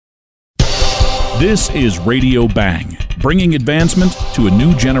This is Radio Bang, bringing advancement to a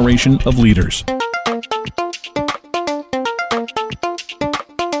new generation of leaders.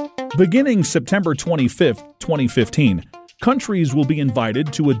 Beginning September 25th, 2015, countries will be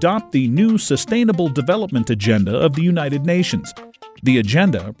invited to adopt the new Sustainable Development Agenda of the United Nations. The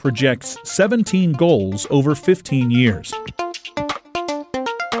agenda projects 17 goals over 15 years.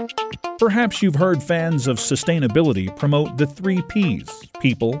 Perhaps you've heard fans of sustainability promote the 3 Ps: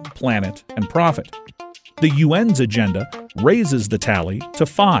 people, planet, and profit. The UN's agenda raises the tally to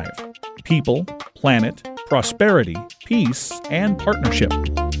 5: people, planet, prosperity, peace, and partnership.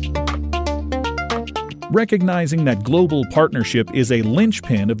 Recognizing that global partnership is a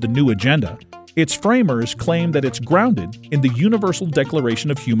linchpin of the new agenda, its framers claim that it's grounded in the Universal Declaration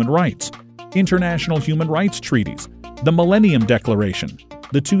of Human Rights, international human rights treaties, the Millennium Declaration,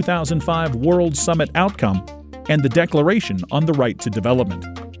 the 2005 World Summit Outcome, and the Declaration on the Right to Development.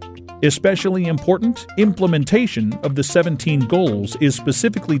 Especially important, implementation of the 17 goals is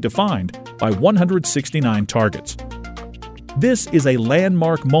specifically defined by 169 targets. This is a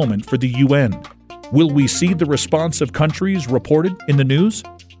landmark moment for the UN. Will we see the response of countries reported in the news?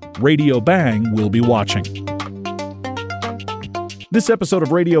 Radio Bang will be watching. This episode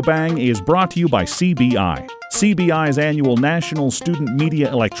of Radio Bang is brought to you by CBI. CBI's annual National Student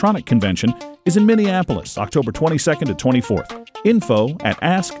Media Electronic Convention is in Minneapolis, October 22nd to 24th. Info at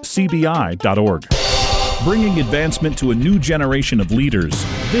askcbi.org. Bringing advancement to a new generation of leaders,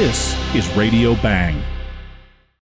 this is Radio Bang.